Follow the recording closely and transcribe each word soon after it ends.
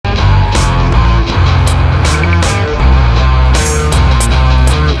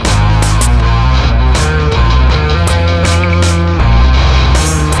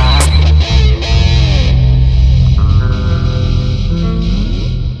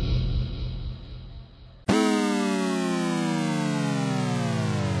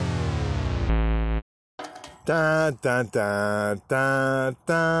Da da da da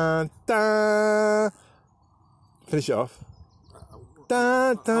da da. Finish it off.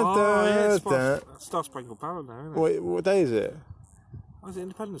 Da da da da. Star Spangled Banner now, isn't it? Wait, what day is it? Oh, is it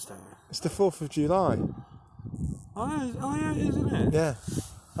Independence Day? It's the 4th of July. Oh yeah, isn't it? Yeah.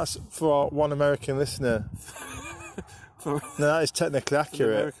 That's for our one American listener. No, that is technically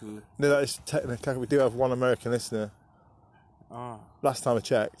accurate. No, that is technically accurate. We do have one American listener. Last time I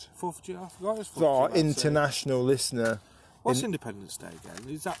checked. 4th of July? I forgot it was 4th For our of July, international listener. What's Independence Day again?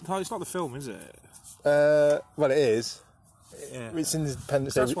 Is that? No, it's not the film, is it? Well, it is. Yeah. It's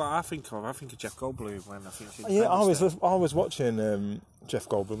Independence Day. That's what I think of. I think of Jeff Goldblum when I think of Yeah, I was watching Jeff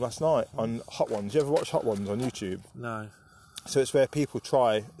Goldblum last night on Hot Ones. You ever watch Hot Ones on YouTube? No. So it's where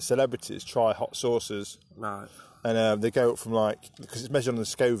celebrities try hot sauces. Right. And they go up from because it's measured on the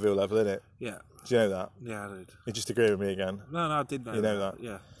Scoville level, isn't it? Yeah. Do you know that? Yeah, I did. You just agree with me again? No, I did know. You know that?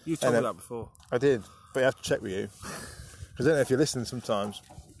 Yeah. You told me that before. I did, but you have to check with you. Because I don't know if you're listening sometimes.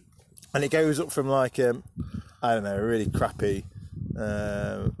 And it goes up from I don't know, a really crappy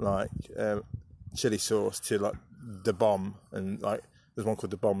chili sauce to the bomb, and there's one called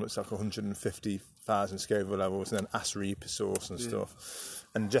the bomb that's 150,000 Scoville levels, and then Ass-Reaper sauce and stuff.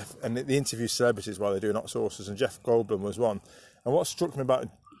 And they interview celebrities while they're doing hot sauces, and Jeff Goldblum was one. And what struck me about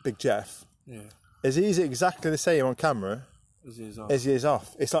Big Jeff is he's exactly the same on camera as he is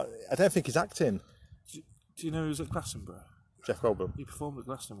off. It's I don't think he's acting. Do you know who's at Glastonbury? Jeff Goldblum. He performed at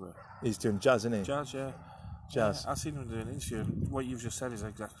Glastonbury. He's doing jazz, isn't he? Jazz, yeah. Jazz. Yeah, I've seen him do an interview, and what you've just said is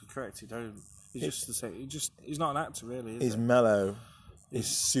exactly correct. He's just the same. He's not an actor, really. He's mellow. He's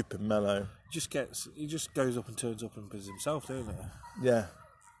super mellow. He just goes up and turns up and is himself, doesn't he? Yeah.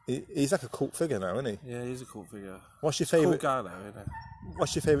 He's like a cult figure now, isn't he? Yeah, he's a cult figure. What's your favourite cool guy, though, isn't he?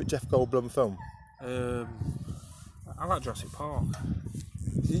 What's your favourite Jeff Goldblum film? I like Jurassic Park.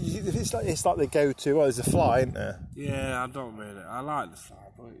 It's like the go-to. Well, there's a fly, isn't there? Yeah, I don't really. I like the fly,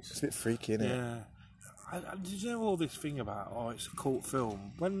 but it's a bit freaky, isn't it? Yeah. Did you know all this thing about it's a cult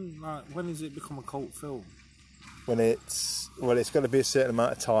film? When does it become a cult film? When it's got to be a certain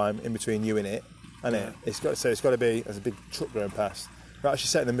amount of time in between you and it, and it's got to be. There's a big truck going past. We're actually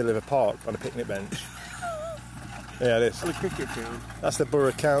sat in the middle of a park on a picnic bench. Yeah, it is. On a cricket field. That's the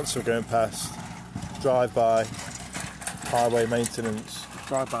Borough Council going past. Drive by. Highway maintenance.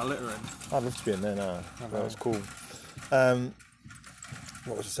 Drive-by littering. I'd love to be in there now. That was cool.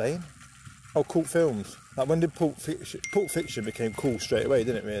 What was I saying? Oh, cult films. When did Pulp Fiction became cool straight away,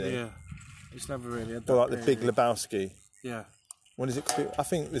 didn't it, really? Yeah. It's never really had that. Or the Big Lebowski. Yeah. When is it? I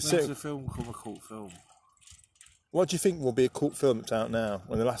think there's a film called a cult film. What do you think will be a cult film that's out now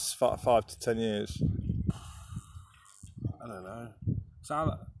in the last 5 to 10 years? I don't know.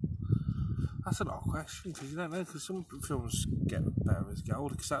 That's an odd question, because you don't know, because some films get better as you get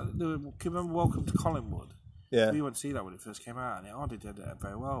older. Can you remember Welcome to Collinwood? Yeah. We went to see that when it first came out, and it hardly did it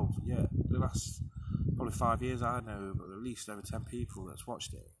very well. But yeah, the last probably 5 years, I know at least over 10 people that's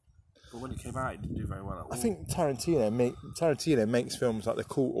watched it. But when it came out, it didn't do very well at all. I think Tarantino makes films like they're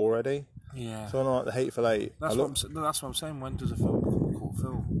cult already. Yeah. So like The Hateful Eight. That's what I'm saying. When does a film become a cult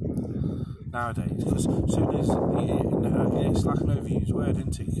film? Nowadays, because as soon as it's like an overused word,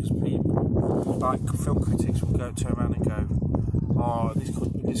 isn't it? Because people, like film critics, will turn around and go, "Oh,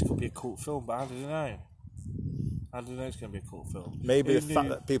 this could be a cult film," but how do you know? How do you know it's going to be a cult film? Maybe the fact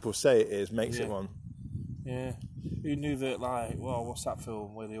that people say it is makes it one. Yeah. Who knew that? What's that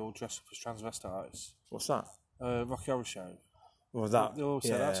film where they all dress up as transvestites? What's that? Rocky Horror Show. Well, that. They all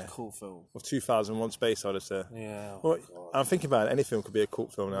say that's a cool film. Well, 2001: Space Odyssey. Yeah. Well, I'm thinking about it. Any film could be a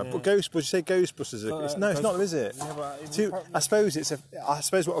cult film now. Yeah. But would you say Ghostbusters? No, it's not, is it? Yeah, I suppose I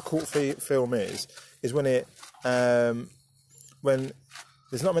suppose what a cult film is when it when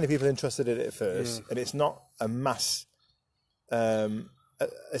there's not many people interested in it at first, and it's not a mass. It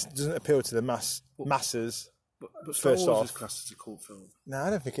doesn't appeal to the masses. But Star Wars is classed as a cult film. No, I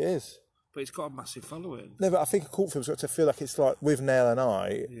don't think it is. But it's got a massive following. No, but I think a cult film's got to feel like it's like with Nail and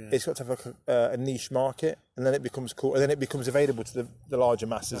I. Yeah. It's got to have a niche market, and then it becomes cool, and then it becomes available to the larger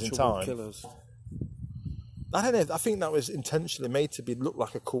masses in time. Killers. I don't know. I think that was intentionally made to look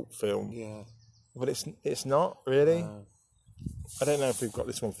like a cult film. Yeah. But it's not really. No. I don't know if we've got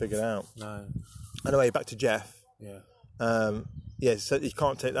this one figured out. No. Anyway, back to Jeff. Yeah. So you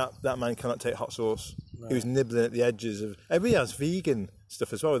can't take that man cannot take hot sauce. No. He was nibbling at the edges of. Everybody has vegan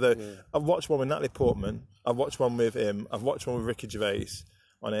stuff as well. Though I've watched one with Natalie Portman. I've watched one with him. I've watched one with Ricky Gervais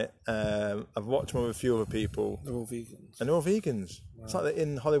on it. I've watched one with a few other people. They're all vegans. And they're all vegans. Wow. It's like the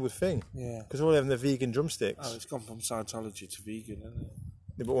in Hollywood thing. Yeah. Because all having the vegan drumsticks. Oh, it's gone from Scientology to vegan, isn't it?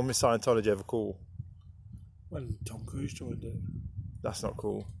 Yeah, but when was Scientology ever cool? When Tom Cruise joined it. That's not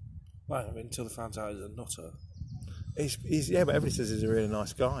cool. Well, until they found out he's a nutter. He's yeah, but everybody says he's a really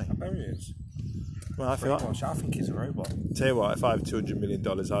nice guy. I bet he is. Well, I think he's a robot. Tell you what, if I had $200 million,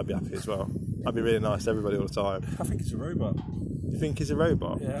 I'd be happy as well. I'd be really nice to everybody all the time. I think he's a robot. You think he's a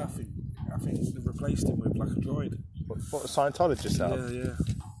robot? Yeah, I think they've replaced him with like a droid. What Scientologists have? Yeah.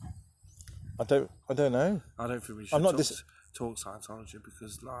 I don't know. I don't think we should talk Scientology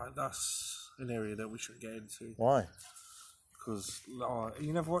because like that's an area that we shouldn't get into. Why? Because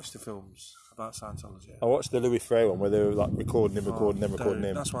you never watched the films about Scientology. I watched the Louis Freire one where they were like recording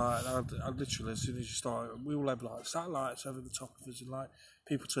him. That's why I literally, as soon as you start, we all have like satellites over the top of us and like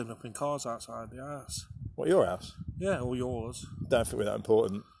people turning up in cars outside the house. What, your house? Yeah, or yours. Don't think we're that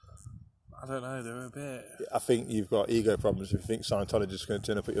important. I don't know, they're a bit... I think you've got ego problems if you think Scientology is going to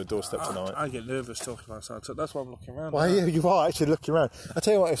turn up at your doorstep tonight. I get nervous talking about Scientology. That's why I'm looking around. Well, you are actually looking around. I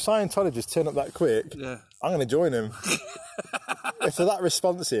tell you what, if Scientologists turn up that quick, I'm going to join them. If they're that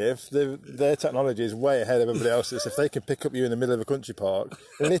responsive, their technology is way ahead of everybody else's. If they can pick up you in the middle of a country park,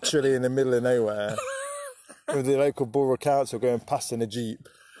 literally in the middle of nowhere, with the local borough council going past in a jeep,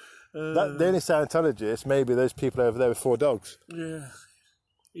 the only Scientologists, maybe those people over there with 4 dogs. Yeah.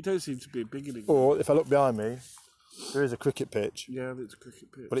 It don't seem to be big enough. Or, if I look behind me, there is a cricket pitch. Yeah, there's a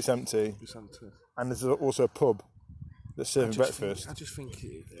cricket pitch. But it's empty. And there's also a pub that's serving breakfast. I just think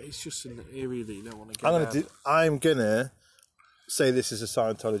it's just an area that you don't want to get I'm going to say this is a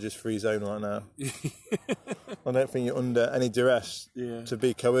Scientologist-free zone right now. I don't think you're under any duress to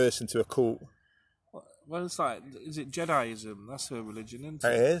be coerced into a cult. Well, it's like, is it Jediism? That's a religion, isn't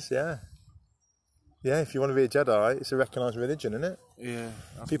it? It is, yeah. Yeah, if you want to be a Jedi, it's a recognised religion, isn't it? Yeah.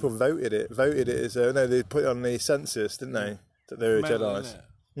 People voted it as they put it on the census, didn't they? That they were Jedis.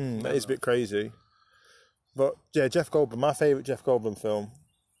 That is a bit crazy. But yeah, Jeff Goldblum, my favourite Jeff Goldblum film.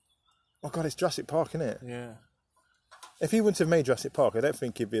 Oh God, it's Jurassic Park, isn't it? Yeah. If he wouldn't have made Jurassic Park, I don't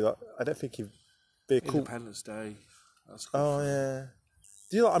think he'd be a cool... Independence Day. That's cool. Oh yeah.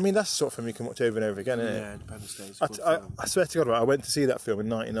 Do you? I mean, that's the sort of film you can watch over and over again, isn't it? Yeah, Independence Day is a good film. I swear to God, I went to see that film in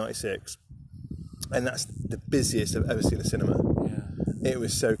 1996. And that's the busiest I've ever seen a cinema. Yeah. It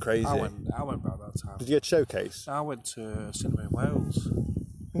was so crazy. I went about that time. Did you get Showcase? I went to a cinema in Wales.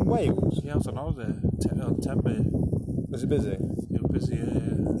 In Wales? Yeah, I was on holiday. Tempe. Was it busy? It was busy, yeah.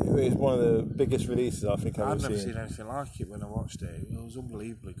 It was one of the biggest releases I think I've ever seen. I've never seen anything like it when I watched it. It was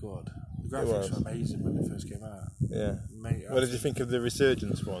unbelievably good. The graphics were amazing when they first came out. Yeah. Mate, what did you think of the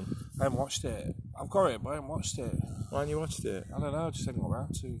Resurgence one? I haven't watched it. I've got it, but I haven't watched it. Why haven't you watched it? I don't know, I just haven't got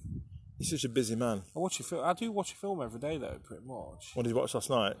around to. You're such a busy man. I do watch a film every day though, pretty much. What did you watch last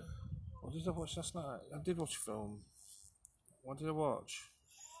night? What did I watch last night? I did watch a film. What did I watch?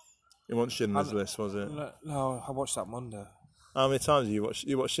 You watched Schindler's List, was it? No, I watched that Monday. How many times do you watch?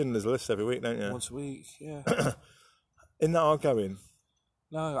 You watch Schindler's List every week, don't you? Once a week, yeah. Isn't that ongoing?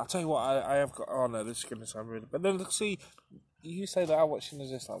 No, I'll tell you what, I have got... Oh no, this is going to sound really... But then, see, you say that I watch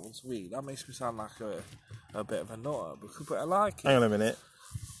Schindler's List like once a week. That makes me sound like a bit of a nutter, but I like it. Hang on a minute.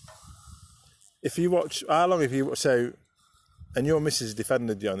 If you watch, how long have you so? And your missus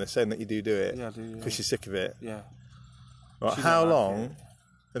defended you on this, saying that you do it. Yeah, I do. Because she's sick of it. Yeah. Right, how long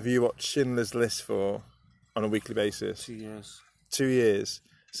have you watched Schindler's List for on a weekly basis? 2 years. 2 years.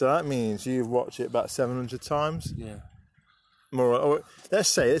 So that means you've watched it about 700 times. Yeah. More. Or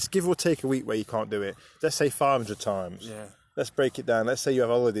let's give or take a week where you can't do it. Let's say 500 times. Yeah. Let's break it down. Let's say you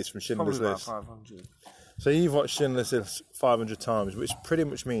have holidays from Schindler's Probably List. about 500. So you've watched Schindler's List 500 times, which pretty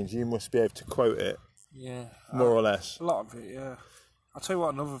much means you must be able to quote it. Yeah. More or less. A lot of it, yeah. I'll tell you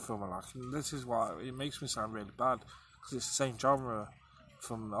what another film I like, and this is why it makes me sound really bad, because it's the same genre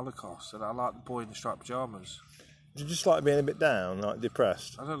from Holocaust, and I like The Boy in the Striped Pyjamas. Do you just like being a bit down, like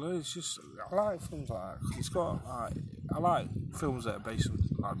depressed? I don't know, it's just, I like films like that, 'cause it's got, like, I like films that are based on,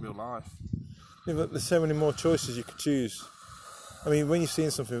 like, real life. Yeah, but there's so many more choices you could choose. I mean, when you've seen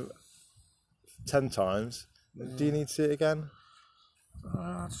something 10 times, do you need to see it again?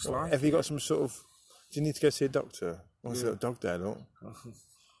 I just like Have you got some sort of... Do you need to go see a doctor? Oh, there's a dog there, look.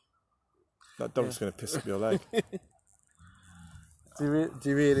 That dog's going to piss up your leg. Do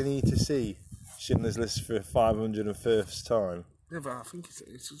you really need to see Schindler's List for 501st time? Yeah, but I think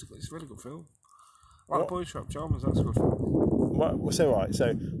it's a really good film. Like Boy Shop Pyjamas, that's a good film. So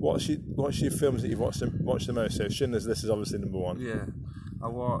what's your films that you've watched the most? So Schindler's List is obviously number one. Yeah. I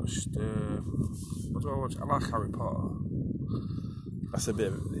watched... what do I watch? I like Harry Potter. That's a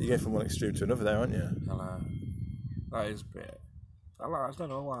bit... You go from one extreme to another there, aren't you? I know. That is a bit... I don't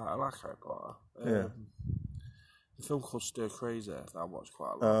know why. I like Harry Potter. Yeah. The film called Stir Crazy that I watched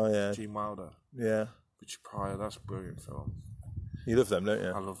quite a lot. Oh, yeah. Gene Wilder. Yeah. Richard Pryor, that's a brilliant film. You love them, don't you?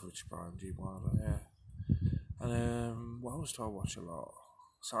 I love Richard Pryor and Gene Wilder, yeah. And what else do I watch a lot?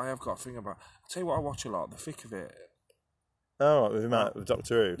 So I have got a thing about. I'll tell you what I watch a lot. The Thick of It. Oh, with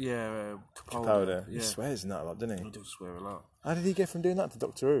Doctor Who. Yeah, Capaldi. Yeah. He swears in that a lot, doesn't he? He does swear a lot. How did he get from doing that to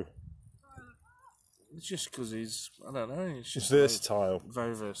Doctor Who? It's just because he's, I don't know. It's just versatile.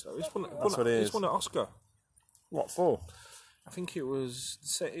 Very versatile. That's what it is. He's won an Oscar. What for? I think it was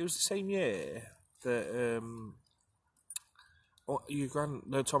the same year that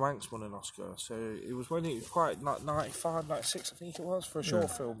Tom Hanks won an Oscar. So it was when he was quite like 95, 96, I think it was, for a short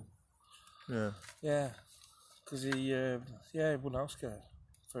film. Yeah. Yeah. Because he won an Oscar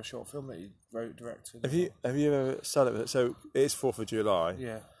for a short film that he wrote, directed. Have you ever celebrated? So it's 4th of July.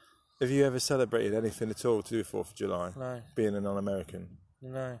 Yeah. Have you ever celebrated anything at all to do with 4th of July? No. Being a non-American?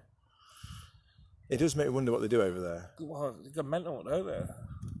 No. It does make me wonder what they do over there. Well, they've got mental over there.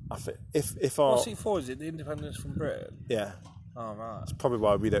 I think if our... What's it for? Is it the independence from Britain? Yeah. Oh, right. That's probably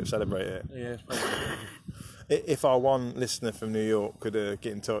why we don't celebrate it. Yeah, it's probably... If our one listener from New York could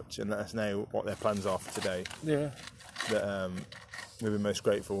get in touch and let us know what their plans are for today, that we'd be most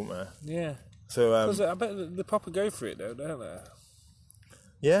grateful, wouldn't we? Yeah. So I bet they proper go for it though, don't they?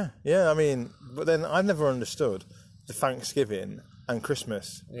 Yeah. I mean, but then I never understood the Thanksgiving and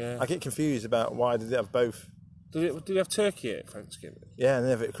Christmas. Yeah. I get confused about why did they have both. Did they have turkey at Thanksgiving? Yeah, and they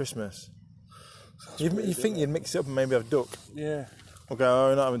have it at Christmas. You think you'd mix it up and maybe have duck? Yeah. Or go, oh,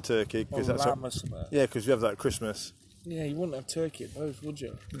 we're not having turkey because that's lamb or something. Yeah, because we have that at Christmas. Yeah, you wouldn't have turkey at both, would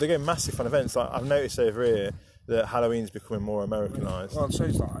you? But they go massive fun events. Like I've noticed over here that Halloween's becoming more Americanised. Well, so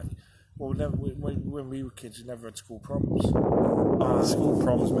it's like, when we were kids, we never had school proms. Oh, school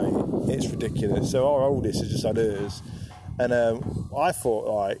proms, mate, it's ridiculous. So our oldest has just had hers, and I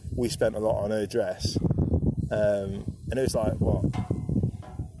thought like we spent a lot on her dress, and it was like what,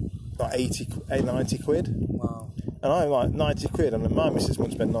 like 90 quid. Wow. And I'm like 90 quid, and my missus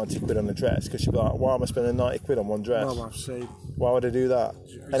wouldn't spend 90 quid on a dress because she'd be like, why am I spending 90 quid on one dress? Well, I've seen. Why would I do that?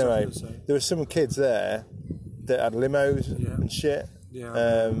 Exactly anyway, the there were some kids there that had limos and shit. Yeah,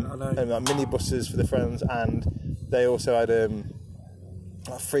 I know. And like minibuses for the friends, and they also had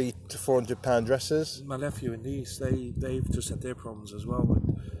like £300 to £400 dresses. My nephew and niece, they've just had their proms as well,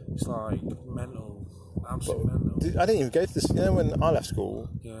 and it's like mental, absolutely mental. I didn't even go to the. You know, when I left school,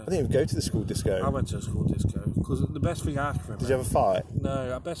 I didn't even go to the school disco. I went to a school disco because the best thing I can remember. Did you have a fight? No,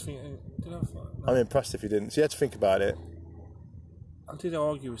 the best thing. Did I have a fight? No. I'm impressed if you didn't. So you had to think about it. I did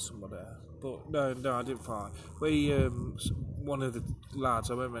argue with somebody, but no, I didn't fight. One of the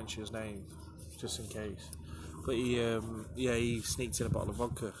lads, I won't mention his name, just in case. But he sneaked in a bottle of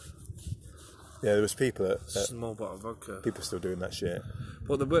vodka. Yeah, there was people at small bottle of vodka. People still doing that shit.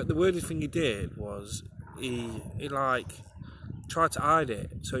 But the weirdest thing he did was he like tried to hide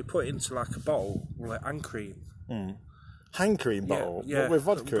it, so he put it into like a bottle with like hand cream. Hand cream bottle? Yeah. With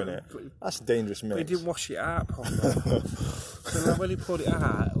vodka in it? That's a dangerous mix. But he didn't wash it out properly. So like when he poured it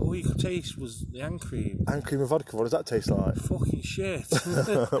out, all you could taste was the hand cream. Hand cream and vodka, what does that taste like? Fucking shit.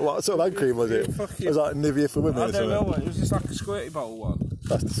 What sort of hand cream was it? It was like Nivea for women or something? I don't know, it was just like a squirty bottle one.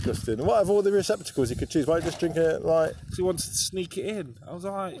 That's disgusting. What have all the receptacles you could choose? Why don't you just drink it like... Because he wanted to sneak it in. I was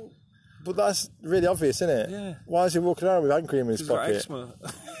like... But that's really obvious, isn't it? Yeah. Why is he walking around with hand cream in his pocket? He's got eczema.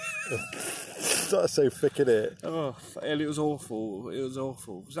 That's so thick, isn't it? Oh, it was awful. It was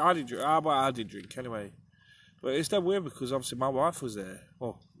awful. So I did drink anyway. But it's dead weird because obviously my wife was there.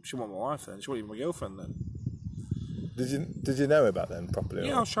 Well, she wasn't my wife then. She wasn't even my girlfriend then. Did you know her back then properly?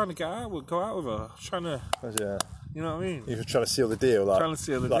 Yeah, I was trying to go out with her. I was trying to... Yeah. You know what I mean? You were trying to seal the deal, like, trying to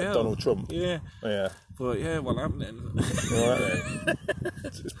seal the like deal. Donald Trump. Yeah. Oh, yeah. But yeah, what happened then? All right, then.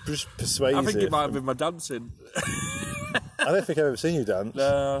 It's just persuasive. I think it might have been my dancing. I don't think I've ever seen you dance.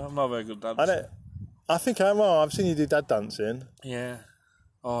 No, I'm not a very good dancer. I think I've seen you do dad dancing. Yeah.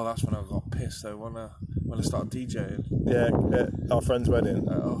 Oh, that's when I got pissed though, when I started DJing. Yeah, at our friend's wedding.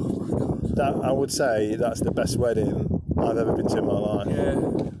 Oh my god. I would say that's the best wedding I've ever been to in my life. Yeah.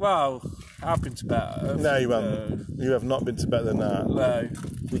 Well, I've been to better. No, you haven't. You have not been to better than that. No.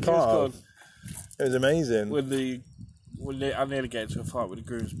 You can't. It was amazing. When I nearly get into a fight with the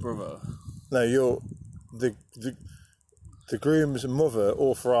groom's brother. No, the groom's mother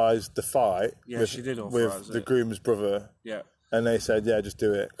authorised the fight. Yeah, she did authorise with the groom's brother. Yeah. And they said, yeah, just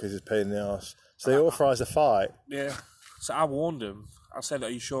do it because it's a pain in the arse. So they authorised the fight. Yeah. So I warned him. I said, are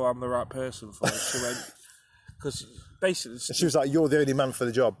you sure I'm the right person for it? She went, because basically... She was like, you're the only man for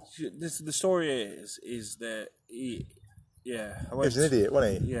the job. The story is that he... Yeah. He was an idiot,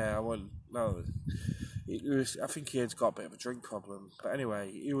 wasn't he? Yeah, I went... No. I think he had got a bit of a drink problem. But anyway,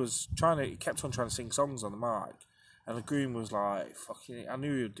 he kept on trying to sing songs on the mic. And the groom was like, fucking... I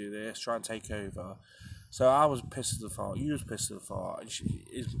knew he would do this, try and take over. So I was pissed at the fart. You was pissed at the fart.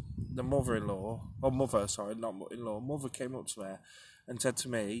 And the mother-in-law, or mother, sorry, not in-law, mother came up to me and said to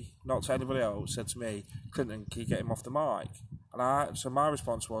me, not to anybody else, said to me, Clinton, can you get him off the mic? And so my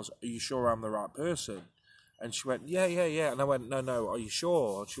response was, are you sure I'm the right person? And she went, yeah. And I went, no, are you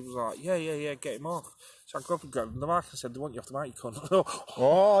sure? And she was like, yeah, get him off. So I grabbed him the mic and said, they want you off the mic, you cunt.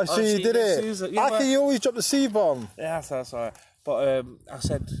 Oh, I see, you did it. Yeah, I think you always drop the C-bomb. Yeah, that's all right. But I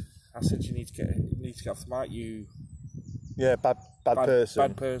said, you need to get off the mic, you... Yeah, bad person.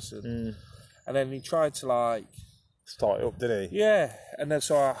 Bad person. And then he tried to, like... Start it up, did he? Yeah. And then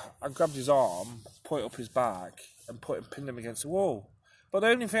so I grabbed his arm, put it up his back, and pinned him against the wall. But the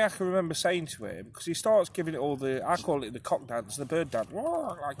only thing I can remember saying to him, because he starts giving it all I call it the cock dance, the bird dance,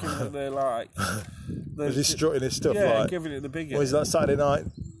 like giving it the, like... Was he strutting his stuff, yeah, like... giving it the big... Was that Saturday Night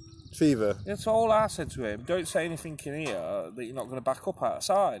Fever? That's all I said to him. Don't say anything in here that you're not going to back up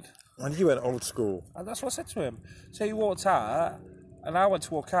outside. And you went old school. And that's what I said to him. So he walked out, and I went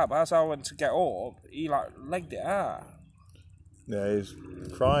to walk out, but as I went to get up, he, like, legged it out. Yeah, he was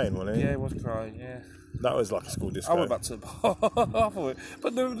crying, wasn't he? Yeah, he was crying, yeah. That was like a school disco. I went back to the bar afterwards.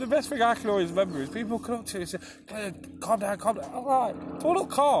 But the best thing I can always remember is people come up to me and say, calm down. I'm like, do I look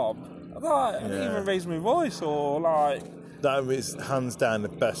calm? I'm like, I didn't even raise my voice or like... That was hands down the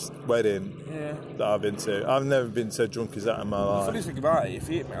best wedding that I've been to. I've never been so drunk as that in my life. The funny thing about it, if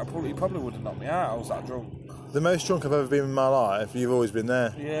he hit me, he probably would have knocked me out. I was that drunk. The most drunk I've ever been in my life, you've always been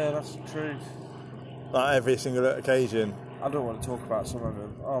there. Yeah, that's the truth. Like every single occasion. I don't want to talk about some of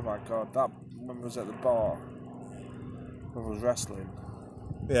them. Oh my God, that when I was at the bar, when I was wrestling.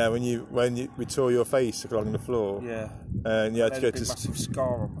 Yeah, when we tore your face along the floor. Yeah. And you had to go to a massive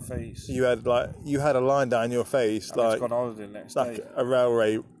scar on my face. You had a line down your face, I gone holiday the next like day. a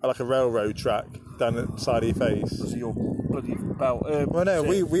railroad track down the side of your face. Because of your bloody belt. Well, no,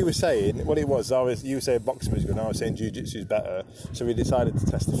 we were saying what it was. You were saying boxing was good, and I was saying jiu-jitsu is better. So we decided to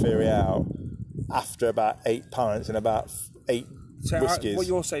test the theory out after about 8 pints and about 8 whiskies. What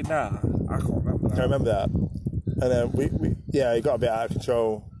you're saying now, I can't remember that. I remember that. And then it got a bit out of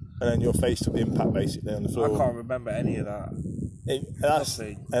control, and then your face took the impact basically on the floor. I can't remember any of that.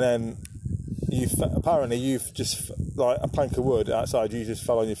 And then you've just like a plank of wood outside. You just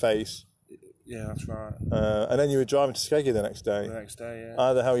fell on your face. Yeah, that's right. And then you were driving to Skeggy the next day. Yeah.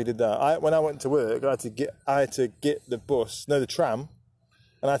 How the hell you did that? When I went to work, I had to get the tram,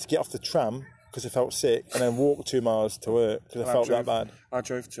 and I had to get off the tram because I felt sick, and then walk 2 miles to work because I felt that bad. I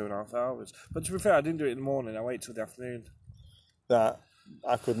drove 2.5 hours. But to be fair, I didn't do it in the morning. I waited till the afternoon. That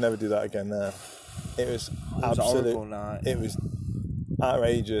I could never do that again there. It was a horrible night. It was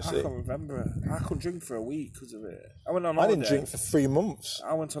outrageous. I can't remember it. I couldn't drink for a week because of it. I went on holiday. I didn't drink for 3 months.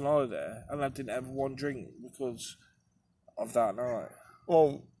 I went on holiday and I didn't have one drink because of that night.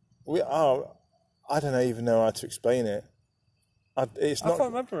 Well, I don't even know how to explain it. I can't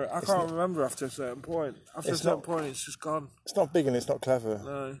remember it. I can't remember after a certain point. After a certain point, it's just gone. It's not big and it's not clever.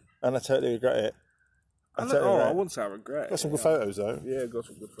 No. And I totally regret it. I wouldn't say I regret it. Got some good photos, though. Yeah, got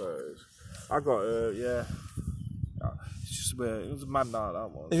some good photos. I got, it's just weird. It was a mad night, that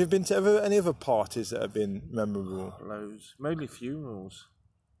was. Have you been to any other parties that have been memorable? Loads. Mainly funerals.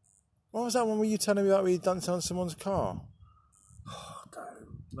 What was that one where you telling me about where you dancing on someone's car?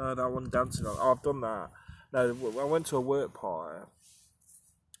 No, that one dancing on. Oh, I've done that. No, I went to a work party,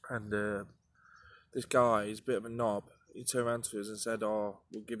 and this guy, he's a bit of a knob. He turned around to us and said, "Oh,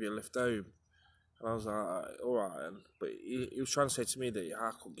 we'll give you a lift home." And I was like, "All right." But he was trying to say to me that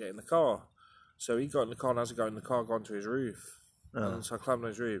I couldn't get in the car. So he got in the car, and as I got in the car, I got onto his roof. And so I climbed on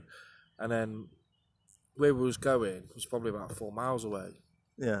his roof. And then where we was going was probably about 4 miles away.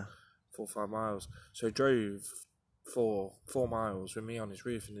 Yeah. 4 or 5 miles. So he drove 4 miles with me on his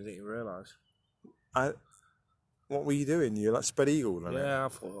roof, and he didn't even realise. What were you doing? You like spread eagle? Yeah, I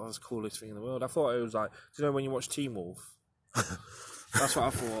thought that was the coolest thing in the world. I thought it was like, do you know when you watch Teen Wolf? That's what I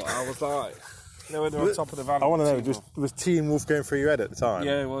thought. I was like, you know, when they're on top of the van. I want to know, was Teen Wolf going through your head at the time?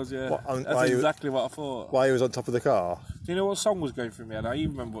 Yeah, it was, yeah. That's exactly what I thought. While he was on top of the car? Do you know what song was going through my head? I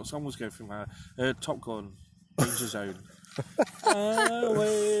even remember what song was going through my head. Top Gun, Danger Zone. Why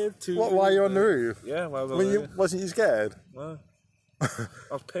are you on the roof? Yeah, wasn't you scared? No. I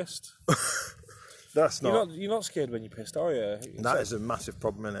was pissed. That's not... You're not scared when you're pissed, are you? That is a massive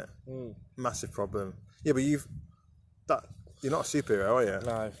problem, isn't it? Massive problem. Yeah, but you're not a superhero, are you?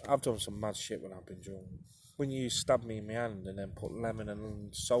 No, I've done some mad shit when I've been drunk. When you stabbed me in my hand and then put lemon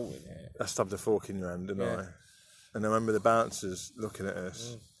and salt in it. I stabbed a fork in your hand, didn't I? And I remember the bouncers looking at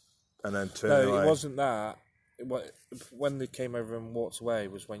us and then turning away. No, it wasn't that. When they came over and walked away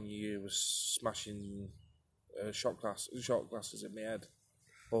was when you was smashing shot glasses in my head.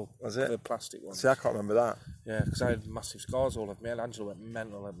 Well, Was it? The plastic one. See, I can't remember that. Yeah, because I had massive scars all over me. And Angela went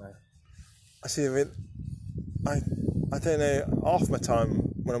mental at me. I see. I mean, I don't know. Half my time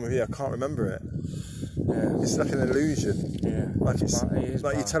when I'm with you, I can't remember it. Yeah. It's like an illusion. Yeah. Like it's It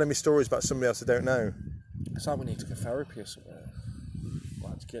like you're telling me stories about somebody else I don't know. It's like we need to get therapy or something.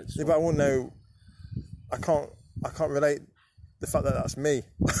 Like to get Yeah, but I won't know. I can't relate the fact that that's me.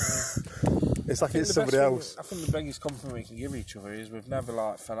 It's like it's somebody else. I think the biggest compliment we can give each other is we've never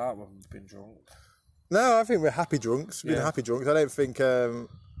like fell out when we've been drunk. No, I think we're happy drunks. We've been happy drunks. I don't think.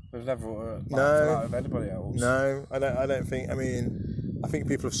 We've never fell out with anybody else. No, I don't think. I mean, I think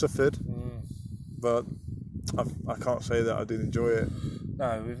people have suffered, but I can't say that I did enjoy it.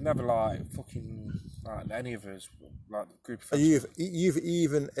 No, we've never fucking any of us the group of friends. You've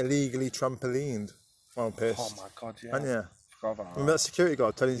even illegally trampolined. Oh, I'm pissed. Oh my god, yeah. And yeah. About Remember that security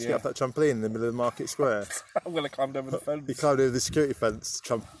guard telling you to get off that trampoline in the middle of the market square? I'm going to climb over the fence. He climbed over the security fence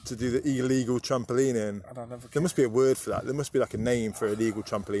to do the illegal trampolining. And I never there must be a word for that. There must be like a name for illegal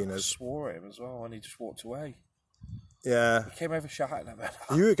trampoliners. I swore at him as well and he just walked away. Yeah. He came over shouting at me.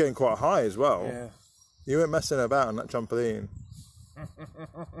 You were getting quite high as well. Yeah. You weren't messing about on that trampoline.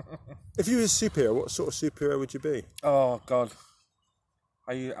 If you were a superhero, what sort of superhero would you be? Oh, God.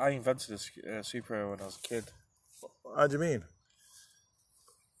 I invented a superhero when I was a kid. How do you mean?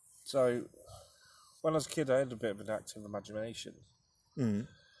 So, when I was a kid, I had a bit of an active imagination. And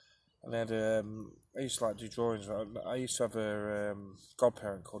I had, I used to do drawings. I used to have a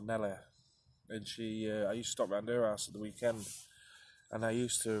godparent called Nelly, and I used to stop around her house at the weekend, and I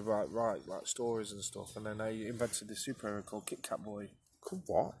used to write stories and stuff. And then I invented this superhero called Kit Kat Boy. Called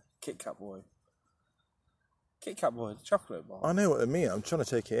what? Kit Kat Boy. Kit Kat Boy, the chocolate bar. I know what they mean. I'm trying to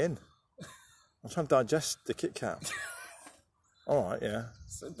take it in. I'm trying to digest the Kit Kat. All right, yeah.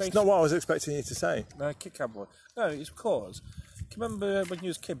 So it's not what I was expecting you to say. No, Kit Kat Boy. No, it's because... Do you remember when you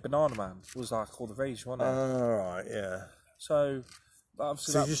was a kid, Banana Man was all the rage, wasn't it? All right, yeah. So...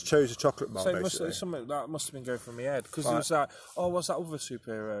 Obviously you just chose a chocolate bar, basically. Something that must have been going through my head. Because it was what's that other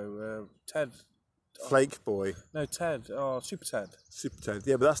superhero? Ted. Flake Boy. No, Ted. Oh, Super Ted. Super Ted.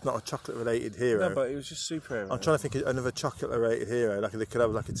 Yeah, but that's not a chocolate-related hero. No, but it was just superhero. I'm trying to think of another chocolate-related hero. Like they could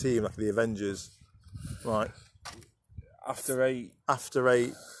have a team, like the Avengers. Right. After Eight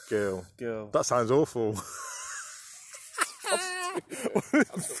girl. Girl. That sounds awful.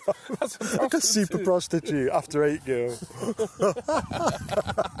 That's like a super prostitute. After 8 girl.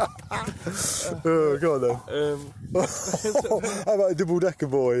 Oh, go on then. How about a double-decker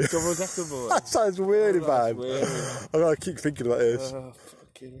boy? Double-decker boy. That sounds really bad. Weird. I'm going to keep thinking about this.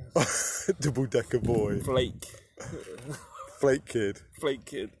 Double-decker boy. Flake kid. Flake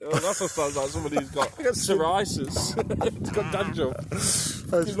kid. Oh, that sounds like somebody who's got psoriasis. He's got dandruff.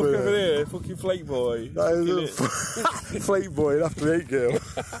 Look over there, fucking flake boy. That is flake boy after 8 girl.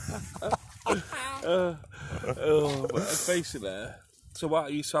 But basically, so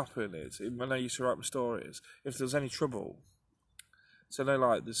what used to happen is, when I used to write my stories, if there was any trouble, so they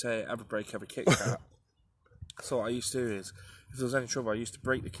say, ever break, ever Kit Kat. So what I used to do is, if there was any trouble, I used to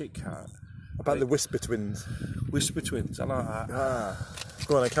break the Kit Kat. About the Whisper Twins. Whisper Twins, I like that.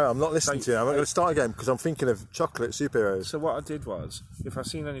 Go on, okay, I'm not listening to you. I'm not going to start again because I'm thinking of chocolate superheroes. So what I did was, if I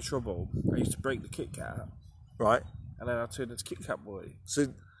seen any trouble, I used to break the Kit Kat. Right. And then I turned into Kit Kat Boy. So,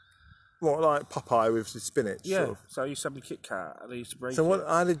 what, like Popeye with the spinach? Yeah. Sort of? So I used to have the Kit Kat and I used to break it. So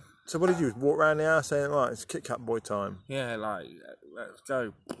what did you do? Walk around the house saying, right, it's Kit Kat Boy time? Yeah, let's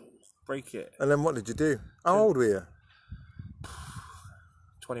go. Break it. And then what did you do? How old were you?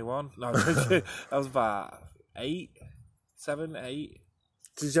 21. No, I was about 7, 8.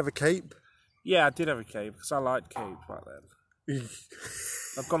 Did you have a cape? Yeah, I did have a cape because I liked cape back then.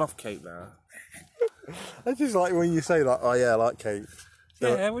 I've gone off cape now. I just like when you say oh yeah, I like cape. Yeah,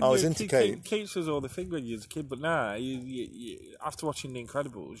 I was into cape. Capes was all the thing when you was a kid, but now, you after watching The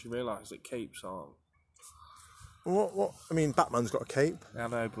Incredibles, you realise that capes aren't. What? I mean, Batman's got a cape. I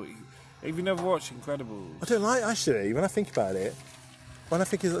know, but if you never watched Incredibles... I don't like, actually, when I think about it, when I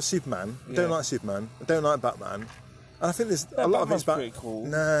think of Superman, I don't like Superman, I don't like Batman, and I think there's a lot of it's pretty cool.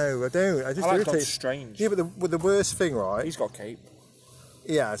 No, I don't. I just like irritates. Strange. Yeah, but the worst thing, right? He's got a cape.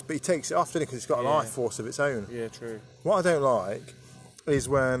 He has, but he takes it off, doesn't he? Because it's got a life force of its own. Yeah, true. What I don't like is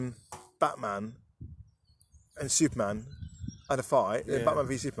when Batman and Superman had a fight. Batman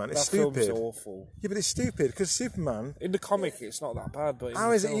v Superman. It's stupid. That film's awful. Yeah, but it's stupid because Superman. In the comic, it's not that bad, but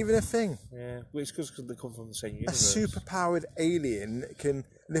how is it even a thing? Yeah, well, it's because they come from the same universe. A super-powered alien can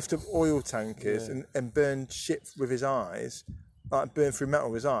lift up oil tankers and burn shit with his eyes, like burn through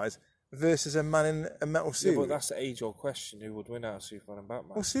metal with his eyes, versus a man in a metal suit. Yeah, but that's the age-old question: who would win out of Superman and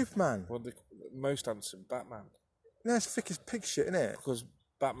Batman? Well, Superman. Well, the most answer, Batman. No, it's thick as pig shit, isn't it? Because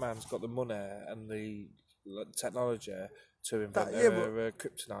Batman's got the money and the technology to invent a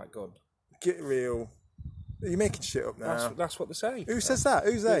kryptonite gun. Get real. You're making shit up now. That's what they say. Who says that?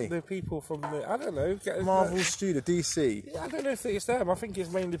 Who's they? The people from I don't know. Marvel Studio, DC. I don't know if it's them. I think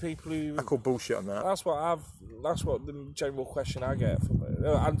it's mainly people who. I call bullshit on that. That's what the general question I get from it.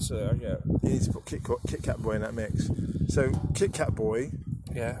 Answer I get. You need to put Kit Kat Boy in that mix. So Kit Kat Boy.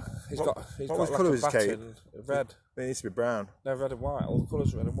 Yeah, he's what got was like colour a was his cape? red. It needs to be brown. No, red and white. All the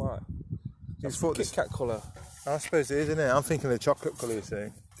colours are red and white. It's Kit Kat colour. I suppose it is, isn't it? I'm thinking the chocolate colour you're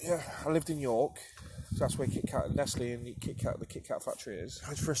saying. Yeah, I lived in York. So that's where Kit Kat, Nestle and the Kit Kat factory is.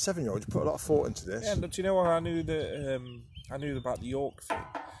 For a 7-year-old, you put a lot of thought into this. Yeah, but do you know why I knew about the York thing?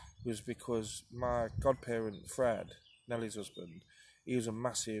 Was because my godparent Fred, Nellie's husband, he was a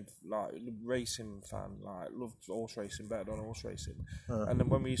massive racing fan, loved horse racing, betted on horse racing. And then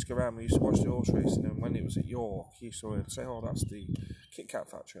when we used to go around, we used to watch the horse racing, and when it was at York, he used to say, "Oh, that's the Kit Kat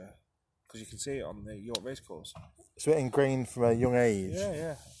factory," because you can see it on the York racecourse. So it ingrained from a young age.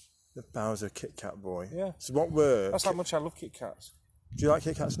 Yeah. The Bowser Kit Kat Boy. Yeah. So what were... That's how much I love Kit Kats. Do you like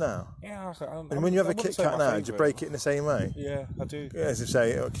Kit Kats now? Yeah. And when you have a Kit Kat now, do you break it in the same way? Yeah, I do. Yeah, as if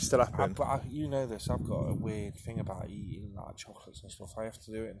say, it can still happen. But you know this, I've got a weird thing about eating chocolates and stuff. I have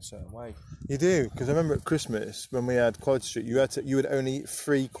to do it in a certain way. You do, because I remember at Christmas when we had Quality Street, you would only eat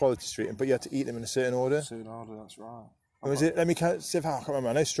 3 Quality Street, but you had to eat them in a certain order. Certain order, that's right. Was it? Let me see if I can't remember.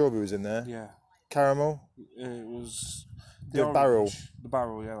 I know strawberry was in there. Yeah. Caramel. It was the barrel. The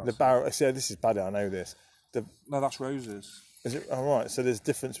barrel, yeah. The barrel. See, this is bad. I know this. No, that's roses. Is it? All right. So there's a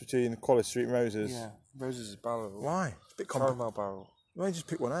difference between Quality Street and roses. Yeah, roses is barrel. Why? It's a bit caramel barrel. Why don't you just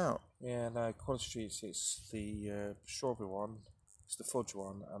pick one out? Yeah, no. Quality Street, it's the strawberry one, it's the fudge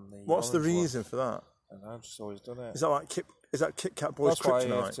one, and the. What's the reason for that? And I've just always done it. Is that like Kit Kat Boy's kryptonite?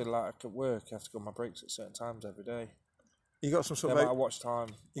 That's why I have to at work. I have to go on my breaks at certain times every day. You got some sort of. I watch time.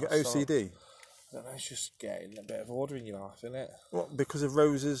 You got OCD. I don't know, it's just getting a bit of order in your life, isn't it? What, because of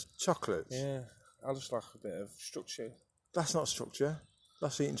Rose's chocolates? Yeah, I just like a bit of structure. That's not structure.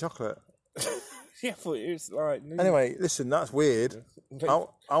 That's eating chocolate. Yeah, but it's like... Anyway, listen, that's weird. I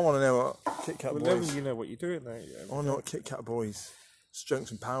want to know what Kit Kat Boys... you know what you're doing, though. I want to know what Kit Kat Boys'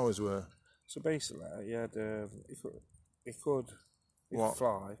 strengths and powers were. So basically, he had... He could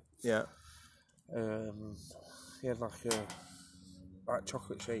fly. Yeah. He had like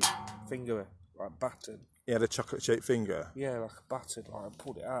chocolate-shaped finger, like battered. He had a chocolate-shaped finger? Yeah, like a battered, like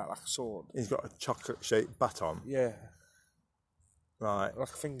pulled it out like a sword. He's got a chocolate-shaped baton? Yeah. Right. Like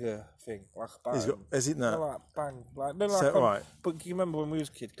a finger thing, like a bang. Is it not? No, like bang. Right. But you remember when we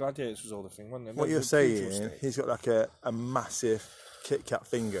was kids, Gladiators was all the thing, wasn't it? What you're saying, he's got like a massive Kit Kat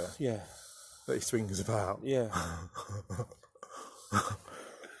finger. Yeah. That he swings about. Yeah.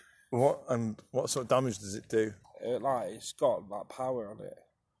 What sort of damage does it do? It's got power on it.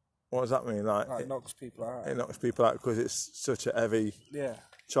 What does that mean? It knocks people out. It knocks people out because it's such a heavy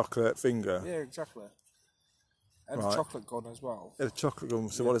chocolate finger. Yeah, exactly. And a chocolate gun as well. A chocolate gun.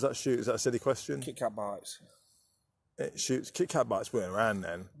 So what does that shoot? Is that a silly question? Kit Kat bites. It shoots. Kit Kat bites weren't around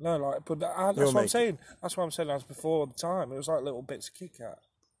then. No, but that's what I'm saying. That's what I'm saying. As before the time, it was like little bits of Kit Kat.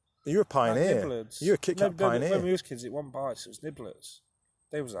 You're a pioneer. Like You're a Kit Kat pioneer. When we was kids, it wasn't bites. It was nibblets.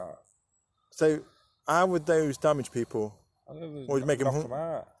 They was that. So, how would those damage people? Or would make them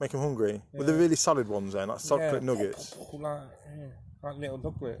hungry? Yeah. Were they really solid ones then, like chocolate nuggets? Like little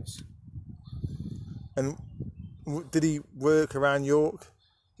nuggets. And did he work around York?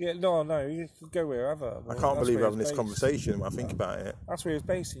 Yeah, no, you could go wherever. I can't believe we're having this conversation when I think about it. That's where he was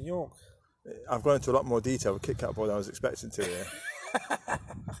based, in York. I've gone into a lot more detail with Kit Kat Boy than I was expecting to here.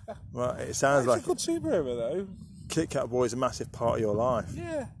 Well, it sounds like a good superhero though. Kit Kat Boy is a massive part of your life.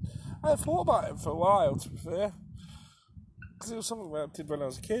 Yeah, I thought about it for a while, to be fair. Because it was something I did when I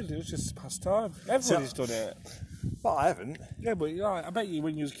was a kid. It was just pastime. Everybody's done it. But I haven't. Yeah, but I bet you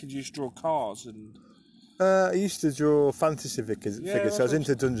when you was a kid you used to draw cars and... I used to draw fantasy figures, so I was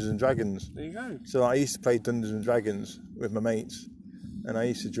into Dungeons and Dragons. There you go. So I used to play Dungeons and Dragons with my mates. And I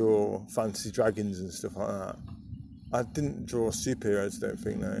used to draw fantasy dragons and stuff like that. I didn't draw superheroes, I don't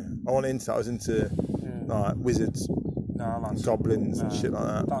think, no. I was into wizards and goblins and shit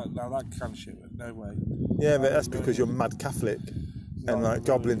like that. That kind of shit, no way. Yeah, but that's because you're mad Catholic. And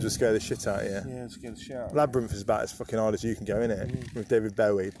goblins would scare the shit out of you. Yeah, scare the shit out. Labyrinth is about as fucking hard as you can go, innit? With David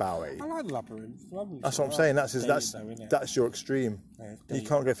Bowie. I like Labyrinth. That's what I'm saying. That's your extreme. Yeah, you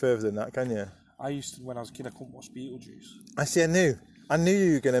can't go further than that, can you? I used to, when I was a kid, I couldn't watch Beetlejuice. I knew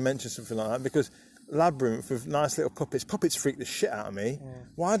you were going to mention something like that because Labyrinth with nice little puppets. Puppets freak the shit out of me. Yeah.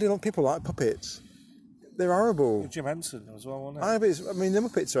 Why do people like puppets? They're horrible. Jim Henson as well, wasn't it? The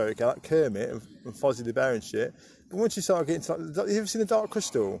Muppets are okay, like Kermit and Fozzie the Bear and shit. But once you start getting to, you ever seen The Dark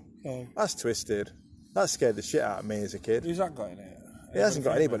Crystal? No. That's twisted. That scared the shit out of me as a kid. Who's that got in it? It hasn't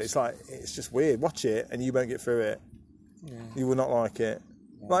got anybody. It's like, it's just weird. Watch it and you won't get through it. Yeah. You will not like it.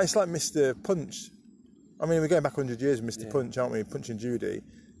 Yeah. Like, it's like Mr. Punch. I mean, we're going back 100 years with Mr. Punch, aren't we? Punch and Judy.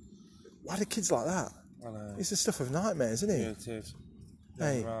 Why do kids like that? I know. It's the stuff of nightmares, isn't it? Yeah, it is.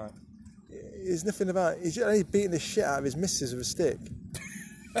 Hey, right. There's nothing about... He's only beating the shit out of his missus with a stick.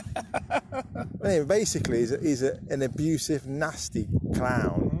 Anyway, basically, he's an abusive, nasty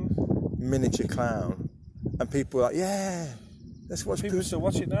clown, miniature clown. And people are like, yeah, let's watch... People still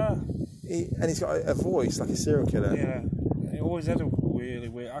watch it now. And he's got a voice like a serial killer. Yeah, he always had a really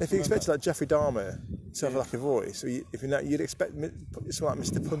weird... If you expected like Jeffrey Dahmer to have like a voice, so you'd expect something like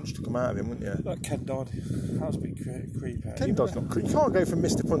Mr. Punch to come out of him, wouldn't you? Like Ken Dodd. That was a bit creepy. Ken Dodd's not creepy. You can't go from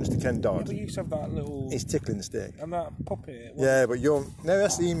Mr. Punch to Ken Dodd. Yeah, but you used to have that little... He's tickling the stick. And that puppet. Yeah, but you're... No,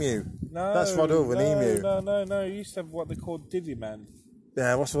 that's the emu. No, that's Rod Over, an emu. No. You used to have what they called Diddy Man.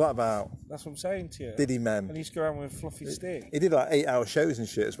 Yeah, what's all that about? That's what I'm saying to you. Diddy Man. And he used to go around with a fluffy stick. He did like 8-hour shows and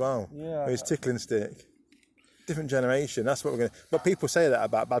shit as well. Yeah. With his tickling stick. Different generation. That's what we're going to... But people say that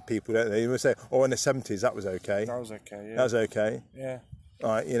about bad people, don't they? They say, oh, in the 70s, that was okay. That was okay, yeah. That was okay. Yeah.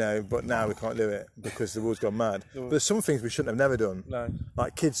 Right, you know, but now we can't do it because the world's gone mad. But there's some things we shouldn't have never done. No.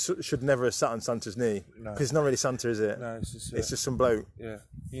 Like kids should never have sat on Santa's knee. No. Because it's not really Santa, is it? No, it's just some bloke. Yeah.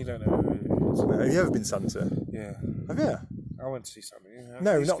 You don't know who it is. No, have you ever been Santa? Yeah. Have you? I went to see Santa. Yeah.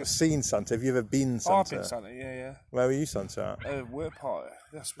 No, not seen Santa. Have you ever been Santa? Oh, I've been Santa, yeah. Where were you Santa at? Work party.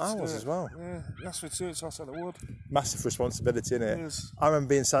 I was as well. Yeah, that's what it's outside the wood. Massive responsibility, innit? It is. I remember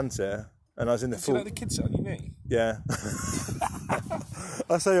being Santa and I was in the full... Did you let the kids sit on your knee? Yeah.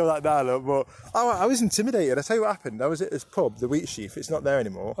 I'll tell you all that now, look, but I was intimidated. I'll tell you what happened. I was at this pub, the Wheat Sheaf. It's not there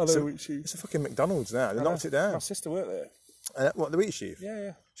anymore. I know Wheat Sheaf. It's a fucking McDonald's now. They knocked it down. My sister worked there. What, the Wheat Sheaf?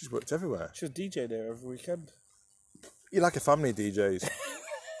 Yeah. She's worked everywhere. She was DJ there every weekend. You're like a family DJs.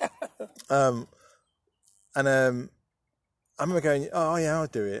 I remember going, oh yeah, I'll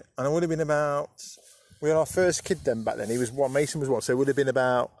do it. And I would have been about... We had our first kid then back then. He was what? Mason was what? So it would have been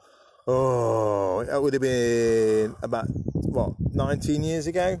about... it would have been about, 19 years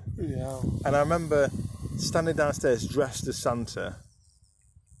ago? Yeah. And I remember standing downstairs dressed as Santa.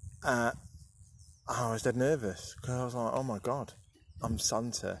 I was dead nervous because I was like, oh my God, I'm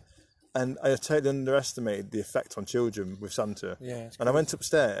Santa. And I totally underestimated the effect on children with Santa. Yeah. And I went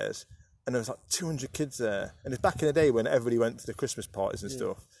upstairs and there was like 200 kids there. And it's back in the day when everybody went to the Christmas parties and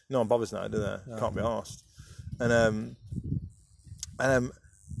stuff. No one bothers now, do they? No. Can't be arsed. And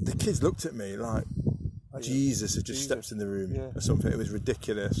the kids looked at me like Jesus had just stepped in the room or something. It was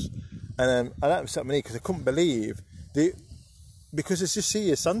ridiculous. And that upset me because I couldn't believe because they just see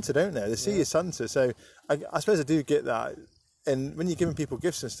you as Santa, don't they? They see you as Santa. So I suppose I do get that. And when you're giving people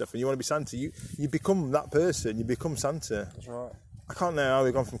gifts and stuff and you want to be Santa, you become that person. You become Santa. That's right. I can't know how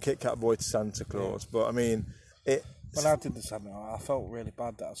we've gone from Kit Kat Boy to Santa Claus, but I mean... When I did the Santa, I felt really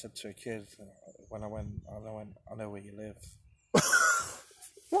bad that I said to a kid when I went, I know where you live.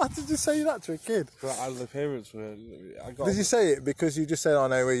 What did you say that to a kid? Well, the parents were... Did you say it because you just said, I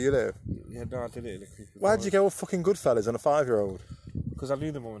know where you live? Yeah, no, I did it in a creepy Why did you go all fucking Goodfellas on a 5-year-old? Because I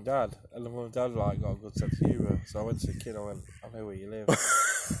knew the mum and dad, and the mum and dad got a good sense of humour. So I went to the kid, I went, I know where you live.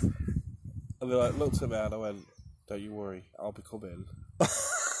 And they looked at me and I went, don't you worry, I'll be coming.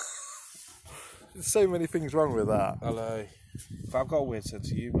 There's so many things wrong with that. I know. But I've got a weird sense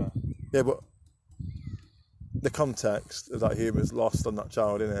of humour. Yeah, but the context of that humour is lost on that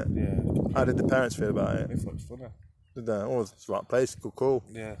child, isn't it? Yeah. How did the parents feel about it? They thought it was funny. Did they? Oh, it's the right place, cool.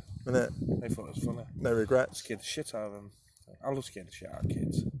 Yeah. Isn't it? They thought it was funny. No regrets. Scared the shit out of them. I love scaring the shit out of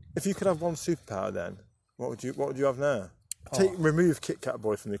kids. If you could have one superpower then, what would you have now? Remove Kit Kat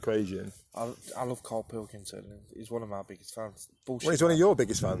Boy from the equation. I love Carl Pilkington. He's one of my biggest fans. Bullshit. Well, he's one of your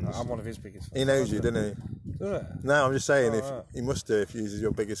biggest fans. I'm one of his biggest fans. He knows you, doesn't he? Does he? No, I'm just saying, he must do if he's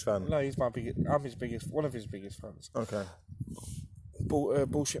your biggest fan. No, he's my biggest. I'm his biggest. One of his biggest fans. Okay.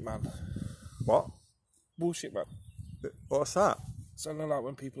 Bullshit man. What? Bullshit man. What's that? So like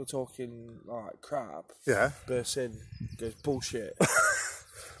when people are talking like crap. Yeah. Bursts in, goes bullshit.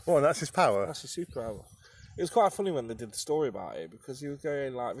 Well, that's his power. That's his superpower. It was quite funny when they did the story about it because he was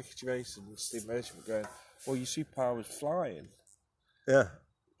going like Ricky Gervais and Steve Merchant were going, well, your superpower was flying. Yeah.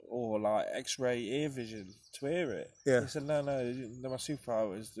 Or like X-ray ear vision to hear it. Yeah. He said, no, my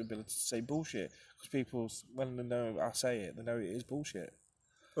superpower is the ability to say bullshit because people, when they know I say it, they know it is bullshit.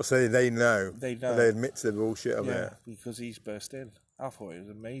 Oh, so they know. They know. They admit to the bullshit of it. Because he's burst in. I thought it was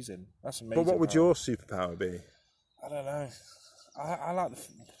amazing. That's amazing. But what would your superpower be? I don't know. I like the...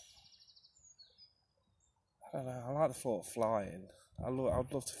 I don't know. I like the thought of flying. I'd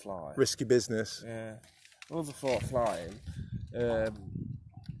love to fly. Risky business. Yeah. Another thought flying. I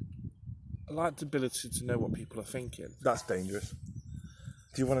like the ability to know what people are thinking. That's dangerous.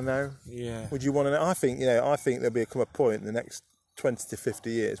 Do you want to know? Yeah. Would you want to know? I think there'll come a point in the next 20 to 50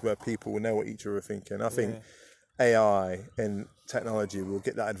 years where people will know what each other are thinking. I think AI and technology will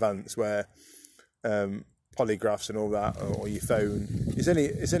get that advanced where polygraphs and all that, or your phone. It's only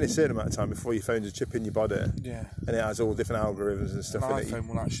a certain amount of time before your phone's a chip in your body. Yeah. And it has all different algorithms and stuff. An iPhone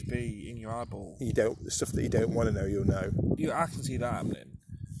will actually be in your eyeball. The stuff that you don't want to know, you'll know. I can see that happening.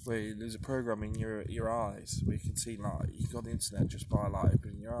 Where there's a program in your eyes where you can see, like, you got the internet just by like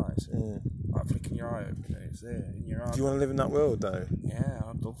opening your eyes, like flicking your eye open, and it's there in your eye. Do you want to live in that world though? Yeah,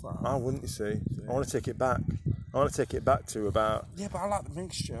 I'd love that. I wouldn't, you see. I want to take it back. I want to take it back to about. Yeah, but I like the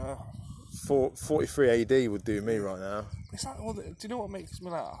mixture. 43 AD would do me right now. It's like do you know what makes me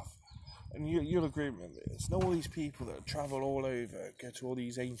laugh? And you'll agree with this. Know all these people that travel all over, go to all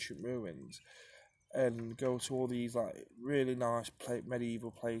these ancient ruins, and go to all these like really nice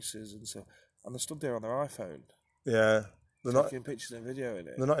medieval places and stuff, and they're stood there on their iPhone. Yeah, they're taking pictures and video in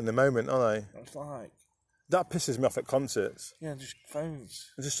it. They're not in the moment, are they? It's like that pisses me off at concerts. Yeah, just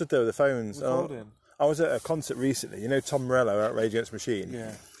phones. They just stood there with their phones. Recording. I was at a concert recently. You know Tom Morello at Rage Against the Machine.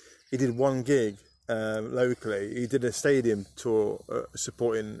 Yeah. He did one gig locally. He did a stadium tour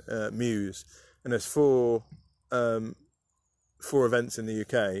supporting Muse, and there's four events in the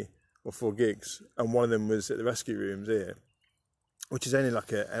UK. Or 4 gigs, and one of them was at the Rescue Rooms here, which is only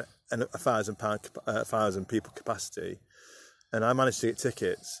like a 1,000 people capacity, and I managed to get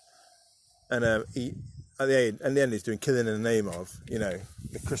tickets, and he at the end he's doing "Killing in the Name of,"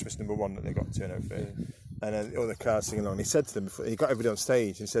 the Christmas #1 that they got to and everything, and all the crowd singing along. He said to them before he got everybody on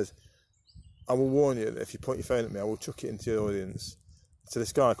stage, he says, "I will warn you that if you point your phone at me, I will chuck it into the audience." So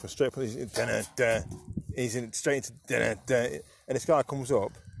this guy comes straight up, he's in straight into and this guy comes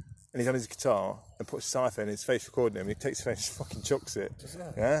up. And he's on his guitar and puts his iPhone in his face recording him. And he takes his phone and just fucking chucks it.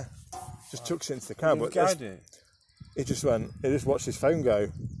 Yeah. Just chucks it into the crowd. But he just watched his phone go.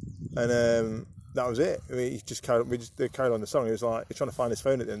 And that was it. He just they carried on the song. He was like, he's trying to find his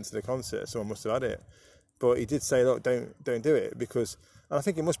phone at the end of the concert. Someone must have had it. But he did say, look, don't do it. Because, and I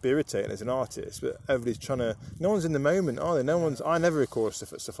think it must be irritating as an artist, but everybody's trying to, no one's in the moment, are they? I never record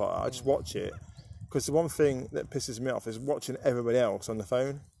stuff like that. I just watch it. Because the one thing that pisses me off is watching everybody else on the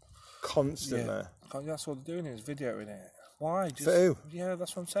phone. Constantly. Yeah. That's what they're doing is videoing it. Why? For who? Yeah,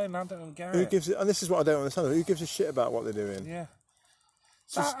 that's what I'm saying. I don't get Who it. gives it? And this is what I don't understand. Who gives a shit about what they're doing? Yeah.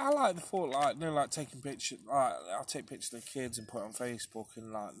 So I like the thought, like taking pictures. Like I'll take pictures of the kids and put it on Facebook,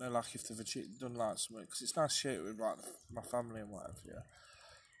 and if they've done like something, because it's nice shit with like my family and whatever. Yeah.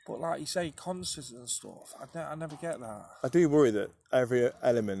 But like you say, concerts and stuff, I never get that. I do worry that every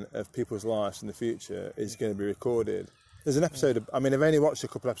element of people's lives in the future is going to be recorded. There's an episode of, I've only watched a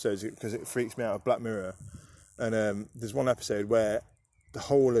couple of episodes because it freaks me out of Black Mirror. And there's one episode where the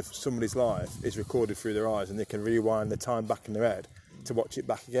whole of somebody's life is recorded through their eyes and they can rewind the time back in their head to watch it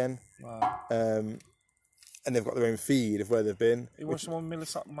back again. Wow. And they've got their own feed of where they've been. You watched the one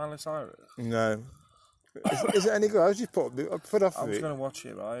Miley Cyrus? No. Is it any good? I was just put off I of was it. going to watch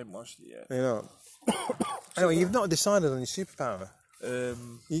it, but I haven't watched it yet. You're not? Anyway, you've not decided on your superpower.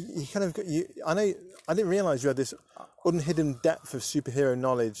 You kind of I didn't realise you had this unhidden depth of superhero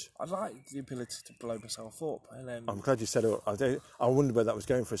knowledge. I like the ability to blow myself up, and then I'm glad you said it. I wondered where that was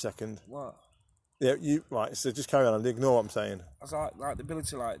going for a second. What? Yeah, right. So just carry on and ignore what I'm saying. I was like the ability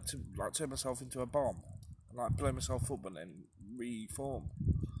to turn myself into a bomb, and blow myself up and then reform.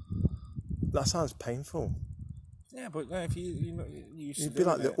 That sounds painful. Yeah, but no, if you'd be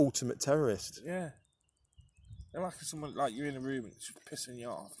like the ultimate terrorist. Yeah. They're like someone you're in a room and it's pissing you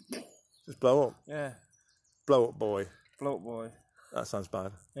off. Just blow up. Yeah. Blow up boy. Blow up boy. That sounds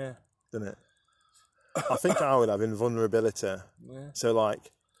bad. Yeah. Doesn't it? I think I would have invulnerability. Yeah. So like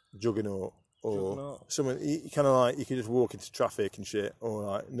Juggernaut or someone you kind of you could just walk into traffic and shit,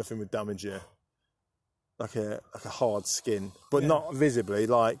 or nothing would damage you. Like a hard skin, but not visibly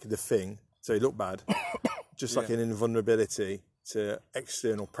like the Thing. So you look bad. Just like an invulnerability to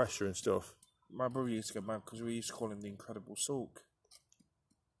external pressure and stuff. My brother used to get mad because we used to call him the Incredible Sulk.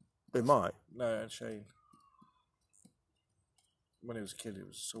 It might. No, Shane. When he was a kid, he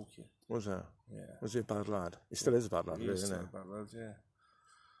was sulky. Was that? Yeah. Was he a bad lad? He still is a bad lad, really, isn't he? A bad lad, yeah.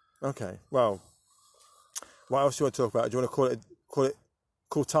 Okay. Well, what else do you want to talk about? Do you want to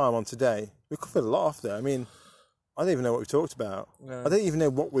call time on today? We covered a lot off there. I don't even know what we talked about. No. I don't even know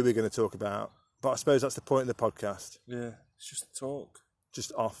what we were going to talk about. But I suppose that's the point of the podcast. Yeah, it's just a talk.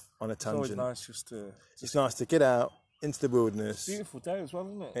 Just off on a tangent. It's always nice just to... It's nice to get out into the wilderness. It's a beautiful day as well,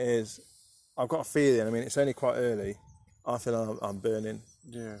 isn't it? It is. I've got a feeling, it's only quite early. I feel I'm burning.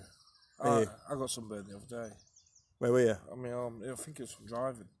 Yeah. I got sunburned the other day. Where were you? I mean, I think it was from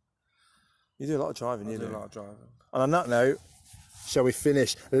driving. You do a lot of driving, I you do do. a lot of driving. And on that note, shall we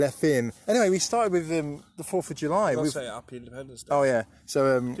finish? Left in. Anyway, we started with the 4th of July. I'll say Happy Independence Day. Oh, yeah.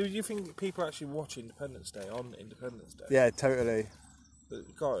 So, do you think people actually watch Independence Day on Independence Day? Yeah, totally.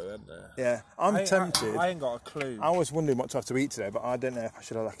 Got it, isn't there? Yeah, I'm tempted. I ain't got a clue. I was wondering what to have to eat today, but I don't know if I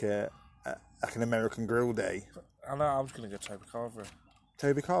should have like an American grill day. I know, I was going to go Toby Carvery.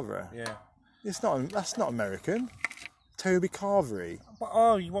 Toby Carvery? Yeah. That's not American. Toby Carvery.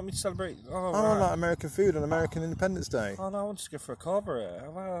 But, you want me to celebrate? Oh, I right. like American food on American Independence Day. Oh, no, I want to go for a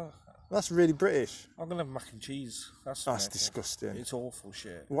Carvery. That's really British. I'm going to have mac and cheese. That's disgusting. It's awful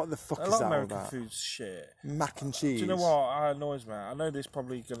shit. What the fuck a is lot that of American all about? food's shit. Mac and cheese. Do you know what annoys me? I know this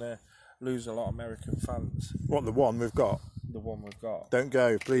probably going to lose a lot of American fans. What, the one we've got? The one we've got. Don't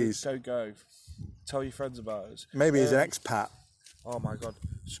go, please. Don't go. Tell your friends about us. Maybe he's an expat. Oh my god.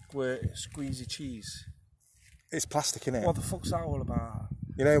 Squeezy cheese. It's plastic, innit? What the fuck's that all about?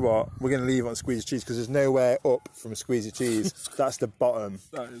 You know what? We're going to leave it on squeezy cheese because there's nowhere up from squeezy cheese. That's the bottom.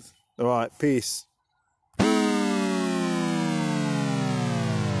 That is. All right, peace.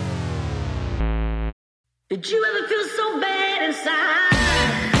 Did you ever feel so bad inside?